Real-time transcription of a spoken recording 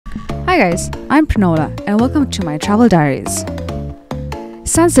Hi guys, I'm Pranola and welcome to my travel diaries.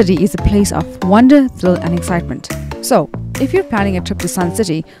 Suncity is a place of wonder, thrill and excitement. So, if you're planning a trip to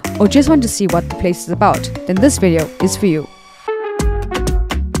Suncity or just want to see what the place is about, then this video is for you.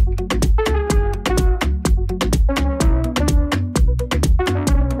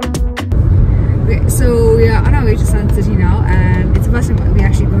 Okay, so we are on our way to Suncity now and it's the first time we're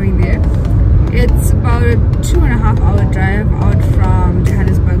actually going there. It's about a 2.5 hour drive out from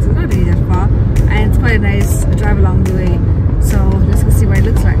Johannesburg, so it's not really that far, and it's quite a nice drive along the way. So let's go see what it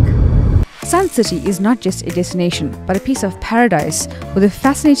looks like. Suncity is not just a destination, but a piece of paradise with a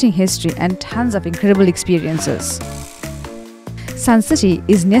fascinating history and tons of incredible experiences. Suncity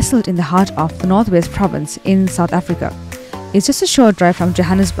is nestled in the heart of the Northwest Province in South Africa. It's just a short drive from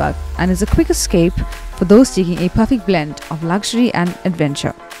Johannesburg and is a quick escape for those seeking a perfect blend of luxury and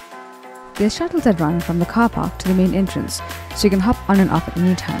adventure. There's shuttles that run from the car park to the main entrance, so you can hop on and off at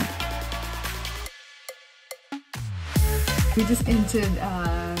any time. We just entered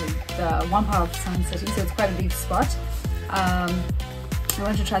the one part of Suncity, so it's quite a big spot. I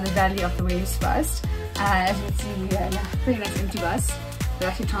want to try the Valley of the Waves first. As you can see, we have a pretty nice empty bus that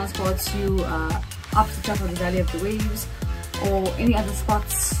actually transports you up to the top of the Valley of the Waves or any other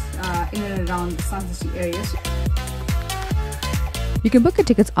spots in and around the Suncity areas. You can book your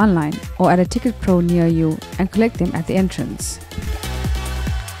tickets online or at a ticket pro near you and collect them at the entrance.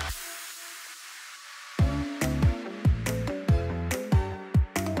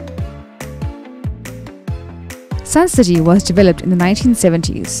 Suncity was developed in the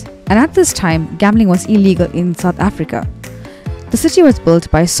 1970s, and at this time, gambling was illegal in South Africa. The city was built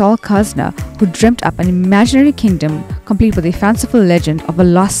by Sol Kerzner, who dreamt up an imaginary kingdom complete with a fanciful legend of a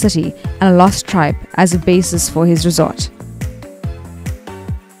lost city and a lost tribe as a basis for his resort.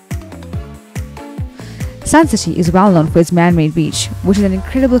 Suncity is well known for its man-made beach, which is an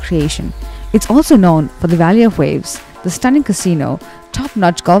incredible creation. It's also known for the Valley of Waves, the stunning casino,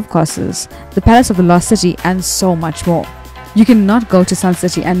 top-notch golf courses, the Palace of the Lost City, and so much more. You cannot go to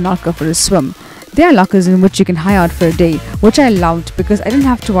Suncity and not go for a swim. There are lockers in which you can hire out for a day, which I loved because I didn't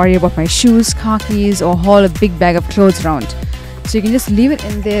have to worry about my shoes, car keys, or haul a big bag of clothes around. So you can just leave it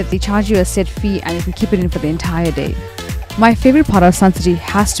in there, they charge you a set fee, and you can keep it in for the entire day. My favorite part of Suncity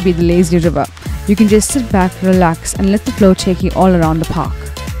has to be the lazy river. You can just sit back, relax, and let the flow take you all around the park.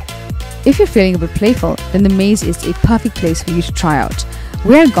 If you're feeling a bit playful, then the maze is a perfect place for you to try out.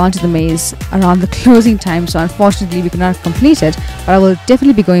 We had gone to the maze around the closing time, so unfortunately we could not complete it, but I will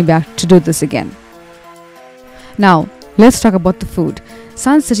definitely be going back to do this again. Now, let's talk about the food.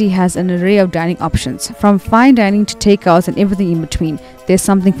 Suncity has an array of dining options, from fine dining to takeouts and everything in between. There's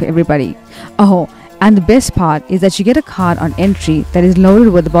something for everybody. Oh, and the best part is that you get a card on entry that is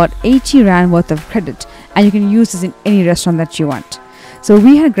loaded with about 80 Rand worth of credit, and you can use this in any restaurant that you want. So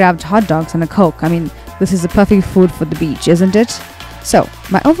we had grabbed hot dogs and a Coke. I mean, this is the perfect food for the beach, isn't it? So,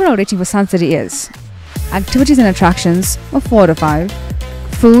 my overall rating for Suncity is activities and attractions of 4 out of 5,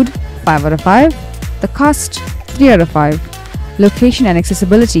 food 5 out of 5, the cost 3 out of 5, location and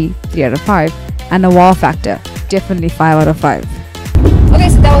accessibility 3 out of 5, and a wow factor definitely 5 out of 5. Okay,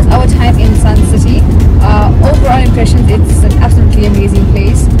 so that was our time in Suncity. Overall impressions, it's an absolutely amazing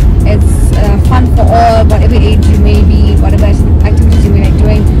place. It's fun for all, whatever age you may be, whatever activities you may like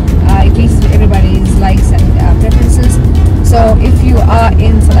doing. It caters to everybody's likes and preferences. So if you are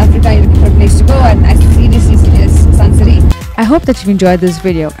in South Africa, you're looking for a place to go, and I seriously suggest Suncity. I hope that you've enjoyed this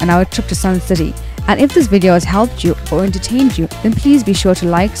video and our trip to Suncity. And if this video has helped you or entertained you, then please be sure to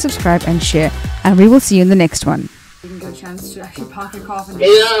like, subscribe and share. And we will see you in the next one. You can get a chance to actually park your car.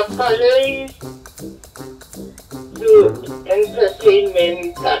 Police to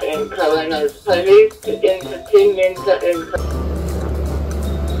entertainment and governors. Police to entertainment and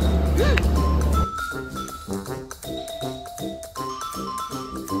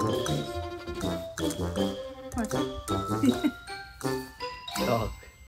What's that?